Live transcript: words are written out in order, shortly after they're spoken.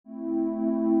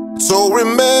So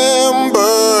remember,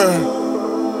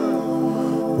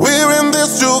 we're in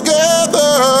this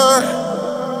together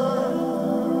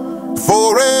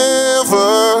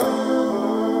forever.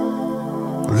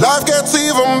 Life gets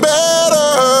even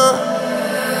better.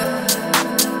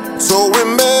 So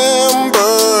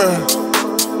remember,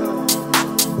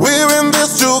 we're in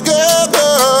this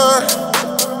together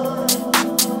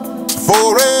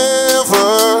forever.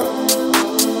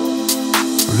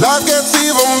 Life gets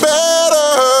even better.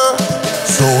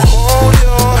 So hold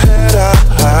your head up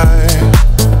high.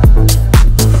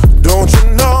 Don't you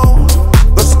know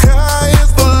the sky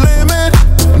is the limit?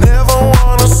 Never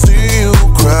wanna see you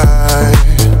cry,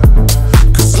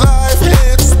 'cause life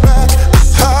hits back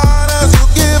as hard as you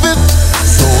give it.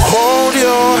 So hold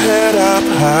your head up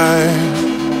high.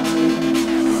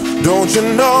 Don't you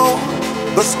know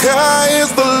the sky is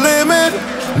the limit?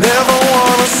 Never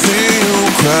wanna see you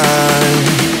cry,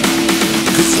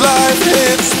 'cause life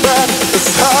hits back as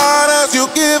hard as you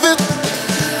give it.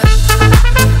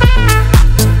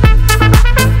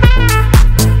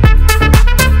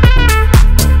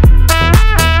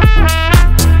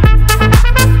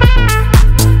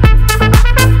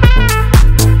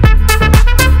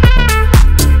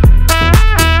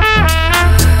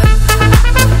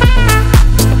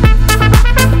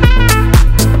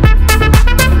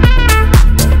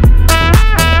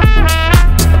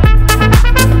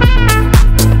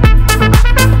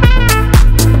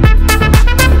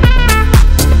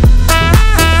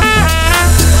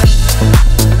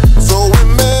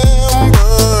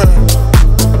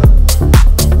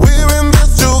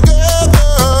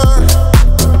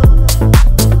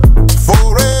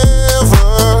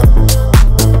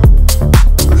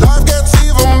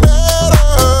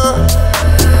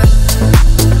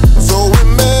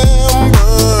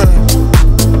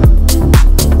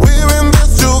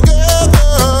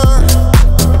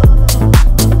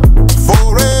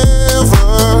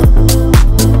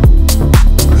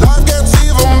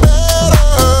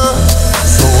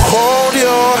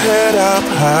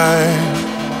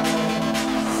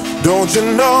 Don't you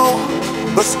know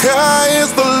the sky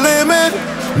is the limit?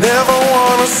 Never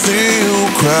wanna see you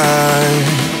cry,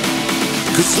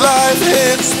 'cause life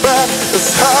hits back as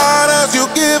hard as you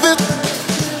give it.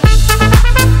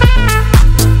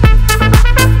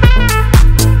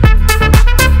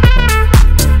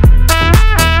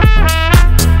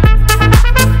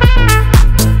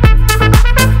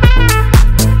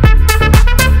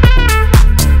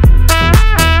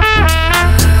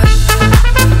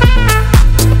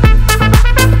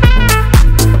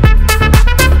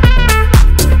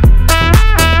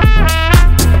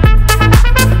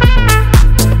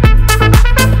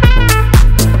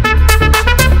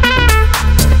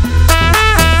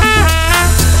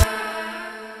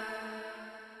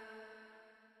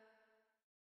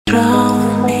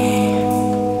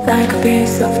 Like a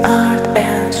piece of art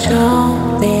and show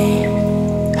me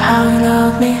how you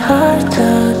love me hard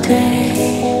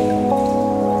today.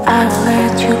 I will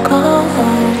let you go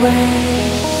away,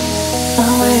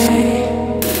 away.